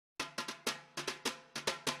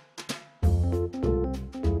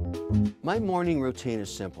My morning routine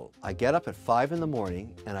is simple. I get up at 5 in the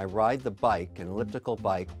morning and I ride the bike, an elliptical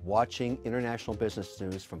bike, watching international business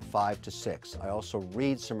news from 5 to 6. I also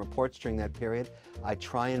read some reports during that period. I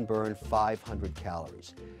try and burn 500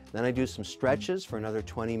 calories. Then I do some stretches for another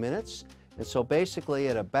 20 minutes. And so basically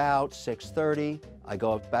at about 6:30, I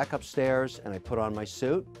go back upstairs and I put on my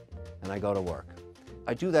suit and I go to work.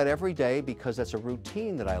 I do that every day because that's a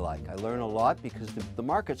routine that I like. I learn a lot because the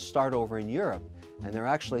markets start over in Europe, and they're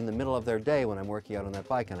actually in the middle of their day when I'm working out on that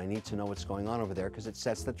bike, and I need to know what's going on over there because it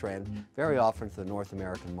sets the trend very often for the North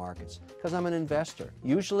American markets, because I'm an investor.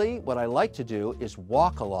 Usually what I like to do is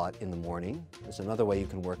walk a lot in the morning. There's another way you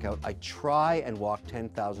can work out. I try and walk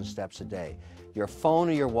 10,000 steps a day. Your phone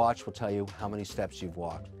or your watch will tell you how many steps you've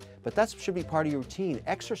walked. But that should be part of your routine.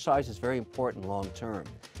 Exercise is very important long term.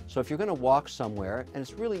 So if you're going to walk somewhere, and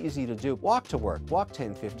it's really easy to do, walk to work, walk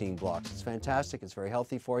 10, 15 blocks. It's fantastic, it's very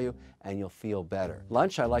healthy for you, and you'll feel better.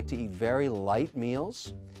 Lunch, I like to eat very light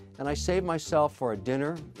meals, and I save myself for a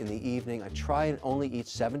dinner in the evening. I try and only eat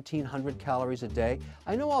 1,700 calories a day.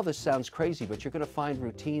 I know all this sounds crazy, but you're going to find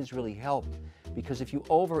routines really help, because if you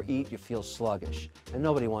overeat, you feel sluggish, and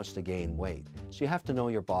nobody wants to gain weight. So you have to know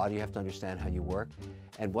your body, you have to understand how you work.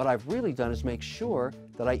 And what I've really done is make sure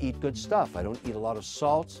that I eat good stuff. I don't eat a lot of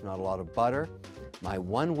salt, not a lot of butter. My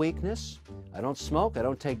one weakness, I don't smoke, I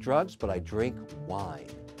don't take drugs, but I drink wine.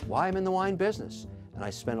 Why? I'm in the wine business, and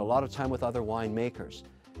I spend a lot of time with other winemakers.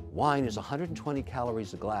 Wine is 120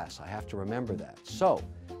 calories a glass. I have to remember that. So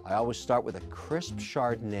I always start with a crisp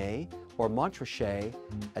Chardonnay or Montrachet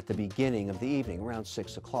at the beginning of the evening, around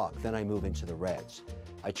 6 o'clock. Then I move into the reds.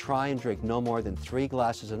 I try and drink no more than 3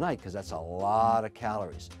 glasses a night because that's a lot of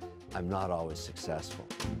calories. I'm not always successful.